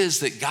of it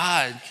is that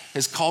God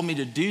has called me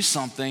to do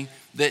something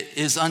that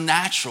is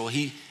unnatural.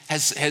 He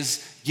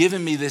has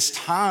given me this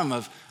time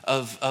of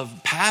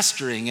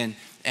pastoring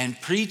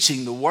and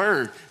preaching the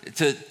word,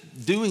 to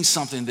doing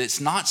something that's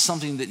not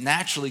something that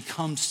naturally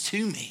comes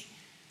to me.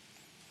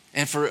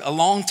 And for a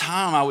long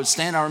time I would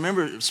stand. I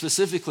remember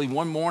specifically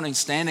one morning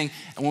standing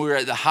when we were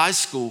at the high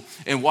school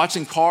and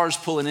watching cars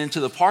pulling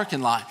into the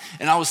parking lot.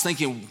 And I was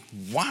thinking,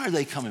 why are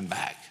they coming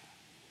back?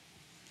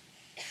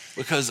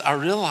 Because I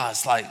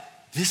realized,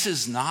 this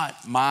is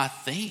not my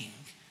thing.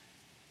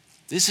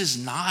 This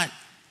is not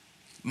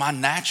my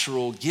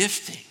natural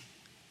gifting.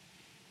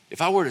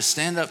 If I were to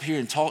stand up here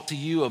and talk to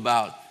you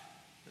about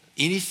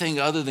anything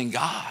other than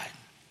God,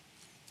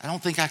 I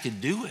don't think I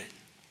could do it.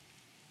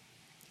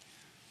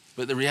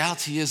 But the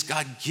reality is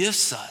God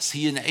gifts us.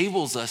 He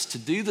enables us to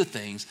do the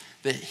things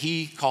that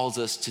he calls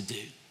us to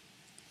do,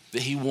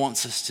 that he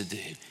wants us to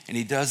do. And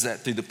he does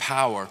that through the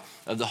power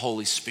of the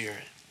Holy Spirit.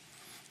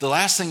 The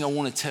last thing I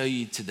want to tell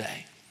you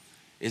today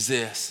is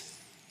this,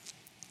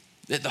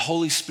 that the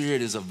Holy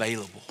Spirit is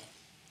available.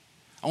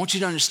 I want you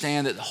to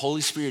understand that the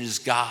Holy Spirit is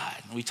God.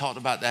 We talked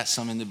about that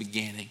some in the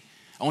beginning.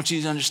 I want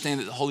you to understand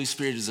that the Holy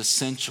Spirit is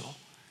essential,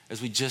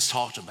 as we just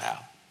talked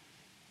about.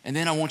 And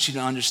then I want you to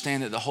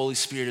understand that the Holy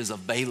Spirit is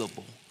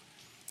available,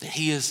 that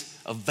he is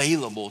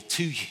available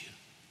to you,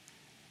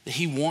 that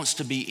he wants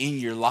to be in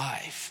your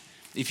life.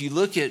 If you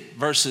look at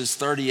verses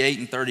 38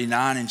 and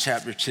 39 in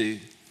chapter 2,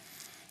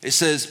 it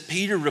says,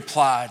 Peter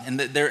replied, and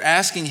they're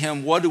asking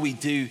him, what do we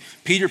do?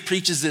 Peter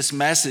preaches this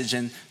message,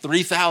 and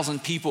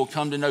 3,000 people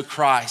come to know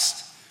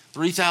Christ.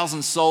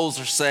 3,000 souls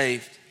are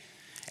saved.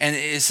 And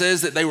it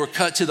says that they were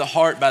cut to the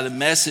heart by the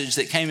message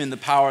that came in the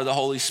power of the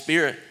Holy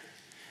Spirit.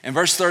 In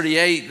verse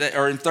 38,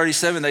 or in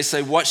 37, they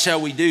say, what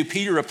shall we do?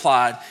 Peter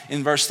replied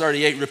in verse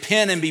 38,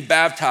 repent and be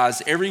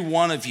baptized, every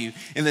one of you,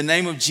 in the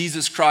name of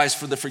Jesus Christ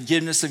for the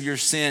forgiveness of your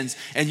sins,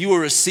 and you will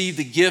receive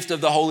the gift of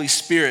the Holy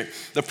Spirit.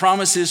 The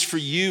promise is for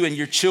you and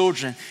your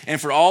children,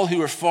 and for all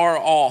who are far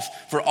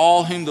off, for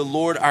all whom the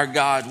Lord our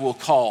God will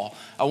call.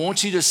 I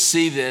want you to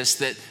see this,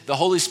 that the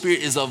Holy Spirit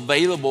is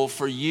available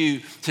for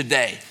you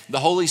today. The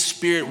Holy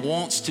Spirit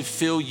wants to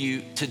fill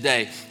you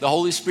today. The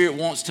Holy Spirit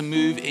wants to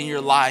move in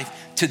your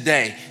life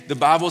today. The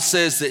Bible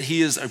says that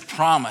he is a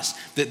promise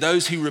that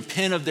those who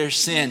repent of their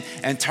sin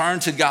and turn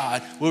to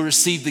God will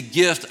receive the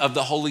gift of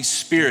the Holy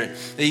Spirit.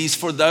 That he's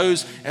for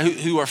those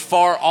who are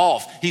far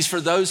off. He's for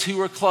those who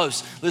are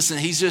close. Listen,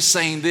 he's just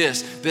saying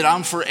this, that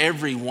I'm for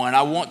everyone.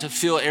 I want to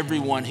fill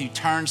everyone who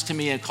turns to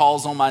me and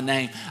calls on my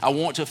name. I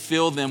want to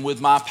fill them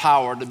with my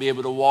power to be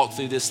able to walk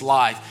through this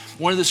life.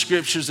 One of the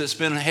scriptures that's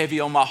been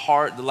heavy on my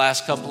heart the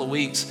last couple of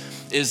weeks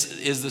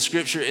is the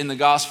scripture in the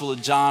Gospel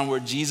of John where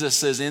Jesus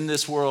says, in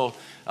this world,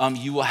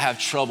 you will have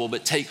trouble,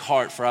 but take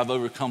heart, for I've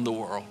overcome the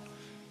world.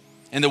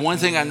 And the one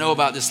thing I know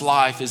about this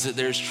life is that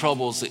there's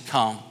troubles that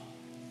come.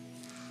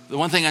 The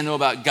one thing I know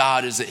about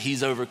God is that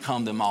he's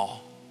overcome them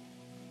all.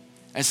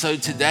 And so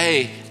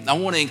today, I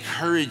want to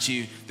encourage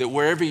you that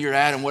wherever you're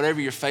at and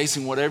whatever you're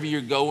facing, whatever you're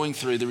going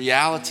through, the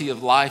reality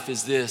of life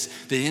is this,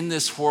 that in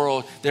this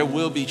world, there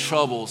will be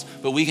troubles,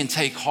 but we can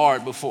take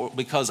heart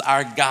because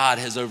our God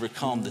has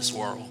overcome this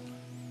world.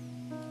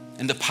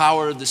 And the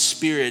power of the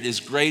Spirit is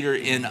greater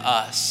in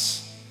us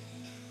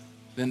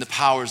than the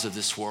powers of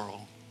this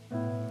world.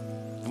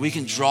 And we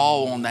can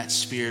draw on that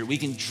Spirit. We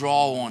can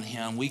draw on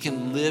him. We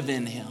can live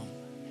in him.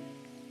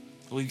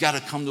 But we've got to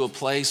come to a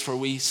place where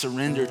we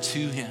surrender to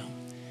him.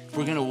 If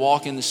we're going to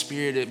walk in the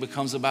Spirit, it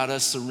becomes about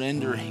us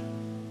surrendering,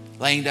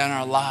 laying down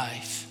our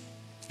life,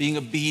 being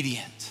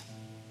obedient,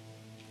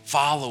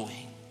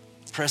 following,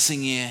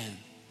 pressing in,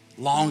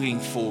 longing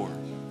for,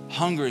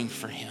 hungering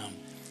for him.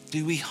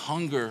 Do we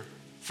hunger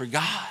for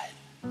God?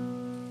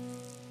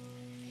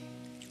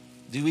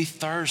 Do we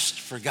thirst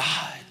for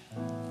God?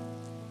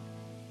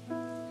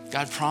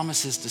 God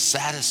promises to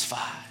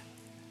satisfy.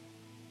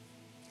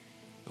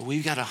 But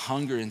we've got to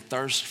hunger and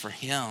thirst for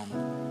him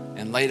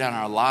and lay down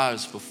our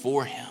lives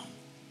before him.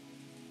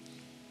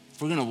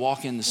 If we're going to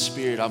walk in the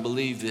Spirit, I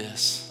believe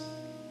this.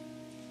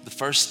 The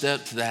first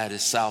step to that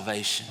is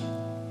salvation.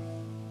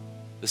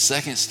 The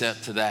second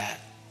step to that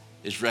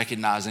is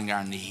recognizing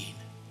our need.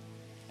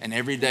 And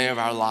every day of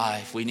our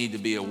life, we need to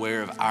be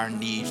aware of our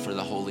need for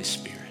the Holy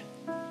Spirit.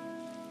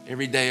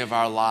 Every day of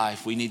our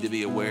life, we need to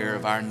be aware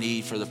of our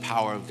need for the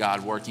power of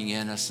God working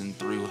in us and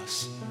through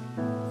us.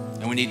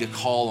 And we need to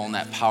call on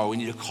that power. We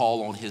need to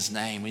call on his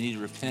name. We need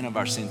to repent of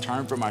our sin,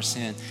 turn from our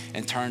sin,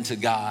 and turn to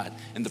God.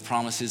 And the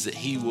promise is that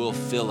he will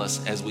fill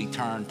us as we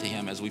turn to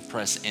him, as we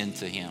press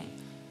into him.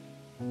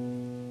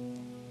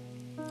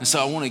 And so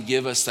I want to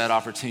give us that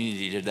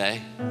opportunity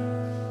today.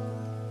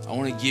 I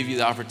want to give you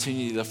the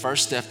opportunity. The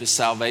first step is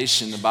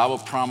salvation. The Bible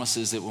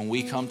promises that when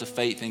we come to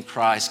faith in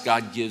Christ,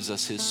 God gives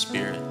us his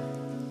Spirit.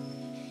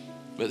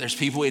 But there's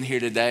people in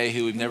here today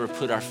who have never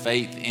put our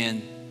faith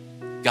in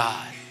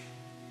God.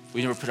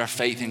 We never put our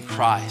faith in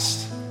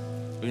Christ.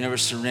 We never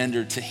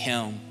surrendered to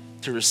him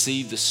to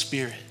receive the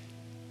Spirit.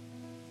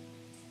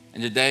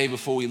 And today,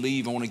 before we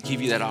leave, I want to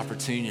give you that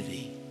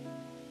opportunity.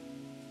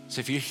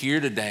 So if you're here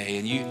today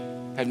and you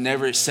have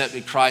never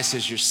accepted Christ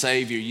as your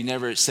Savior, you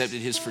never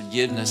accepted his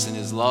forgiveness and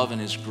his love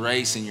and his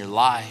grace in your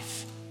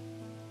life,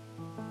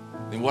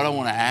 then what I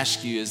want to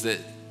ask you is that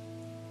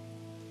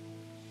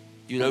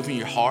you'd open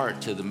your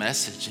heart to the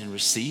message and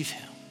receive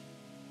him.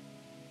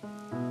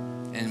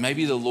 And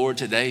maybe the Lord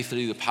today,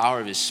 through the power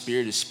of his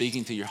Spirit, is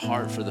speaking to your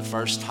heart for the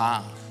first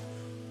time.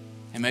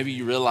 And maybe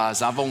you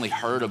realize, I've only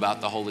heard about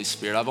the Holy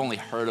Spirit. I've only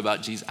heard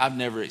about Jesus. I've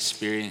never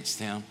experienced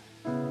him.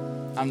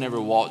 I've never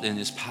walked in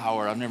his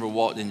power. I've never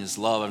walked in his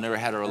love. I've never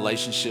had a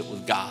relationship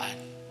with God.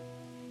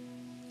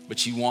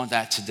 But you want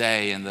that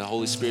today, and the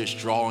Holy Spirit's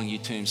drawing you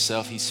to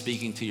himself. He's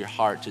speaking to your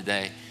heart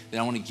today. Then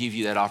I want to give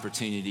you that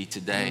opportunity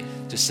today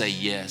to say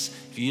yes.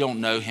 If you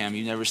don't know him,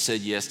 you never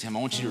said yes to him,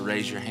 I want you to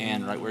raise your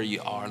hand right where you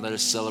are. Let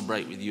us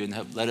celebrate with you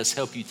and let us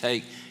help you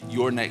take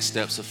your next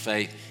steps of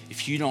faith.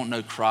 If you don't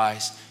know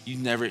Christ,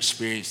 you've never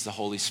experienced the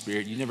Holy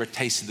Spirit. You never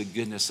tasted the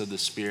goodness of the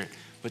Spirit.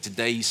 But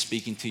today he's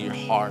speaking to your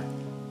heart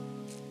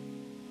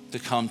to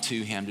come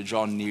to him, to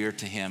draw near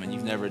to him, and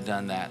you've never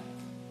done that.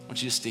 I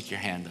want you to stick your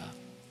hand up.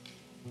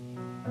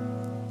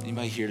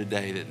 Anybody here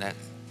today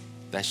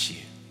that's you?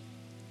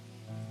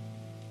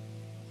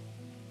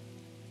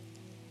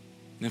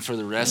 And then for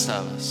the rest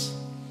of us,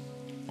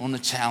 I want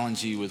to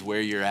challenge you with where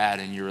you're at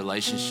in your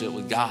relationship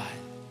with God.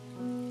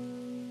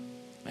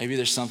 Maybe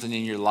there's something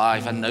in your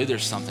life, I know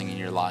there's something in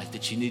your life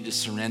that you need to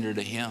surrender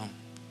to him.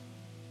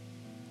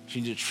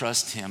 You need to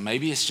trust him.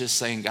 Maybe it's just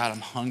saying, God,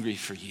 I'm hungry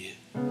for you.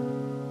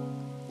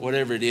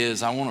 Whatever it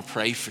is, I want to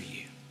pray for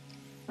you.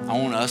 I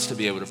want us to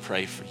be able to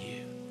pray for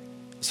you.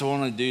 So what I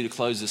want to do to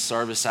close this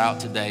service out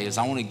today is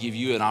I want to give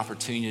you an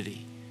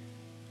opportunity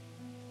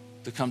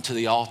to come to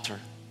the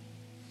altar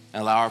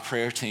and allow our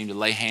prayer team to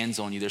lay hands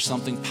on you. There's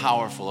something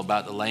powerful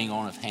about the laying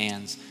on of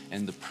hands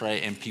and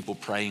people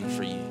praying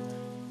for you.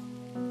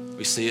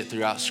 We see it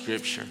throughout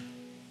Scripture.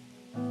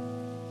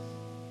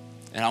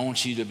 And I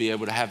want you to be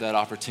able to have that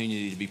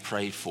opportunity to be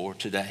prayed for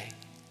today.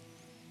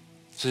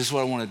 So this is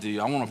what I want to do.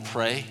 I want to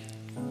pray.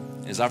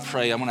 As I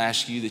pray, I'm going to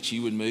ask you that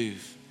you would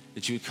move,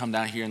 that you would come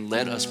down here and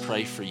let us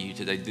pray for you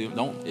today.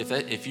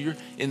 If you're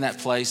in that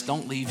place,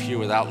 don't leave here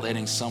without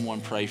letting someone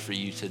pray for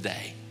you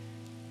today.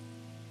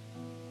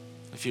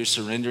 If you're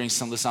surrendering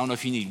something, I don't know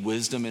if you need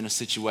wisdom in a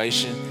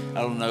situation.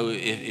 I don't know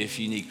if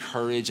you need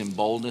courage and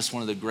boldness.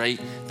 One of the great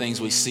things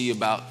we see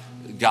about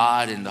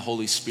God and the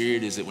Holy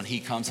Spirit is that when he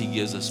comes, he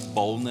gives us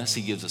boldness.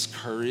 He gives us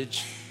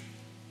courage.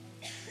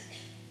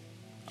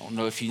 I don't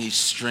know if you need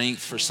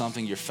strength for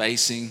something you're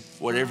facing.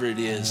 Whatever it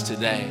is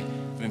today,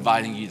 I'm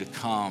inviting you to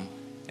come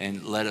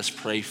and let us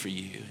pray for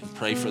you and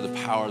pray for the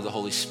power of the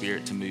Holy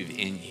Spirit to move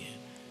in you.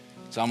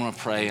 So I'm going to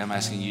pray. I'm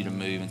asking you to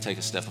move and take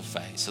a step of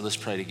faith. So let's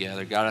pray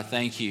together. God, I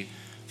thank you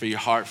for your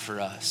heart for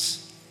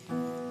us.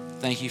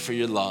 Thank you for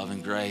your love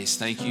and grace.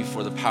 Thank you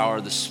for the power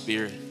of the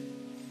Spirit.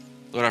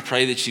 Lord, I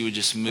pray that you would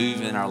just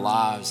move in our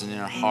lives and in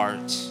our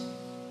hearts.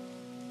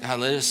 God,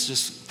 let us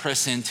just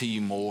press into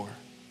you more.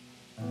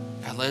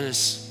 God, let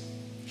us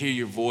hear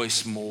your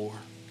voice more.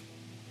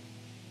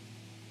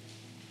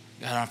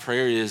 God, our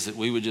prayer is that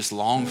we would just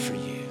long for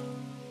you.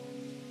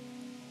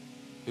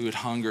 We would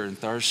hunger and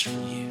thirst for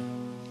you.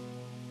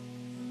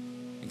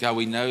 And God,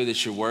 we know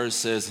that your word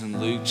says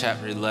in Luke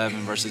chapter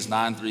 11, verses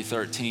 9 through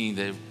 13,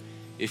 that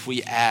if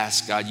we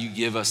ask, God, you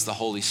give us the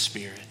Holy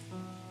Spirit.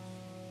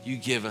 You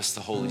give us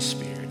the Holy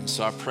Spirit. And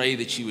so I pray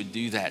that you would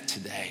do that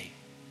today.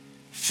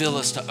 Fill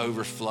us to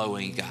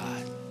overflowing,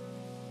 God.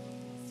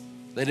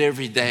 Let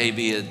every day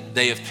be a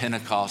day of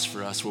Pentecost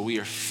for us where we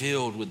are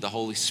filled with the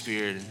Holy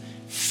Spirit and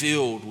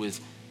filled with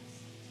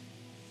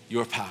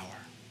your power.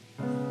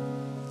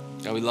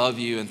 God, we love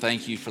you and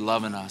thank you for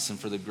loving us and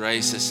for the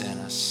grace that's in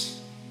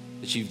us,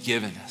 that you've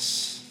given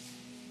us.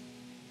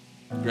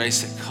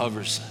 Grace that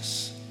covers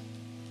us.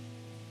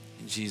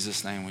 In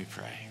Jesus' name we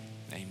pray.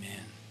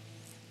 Amen.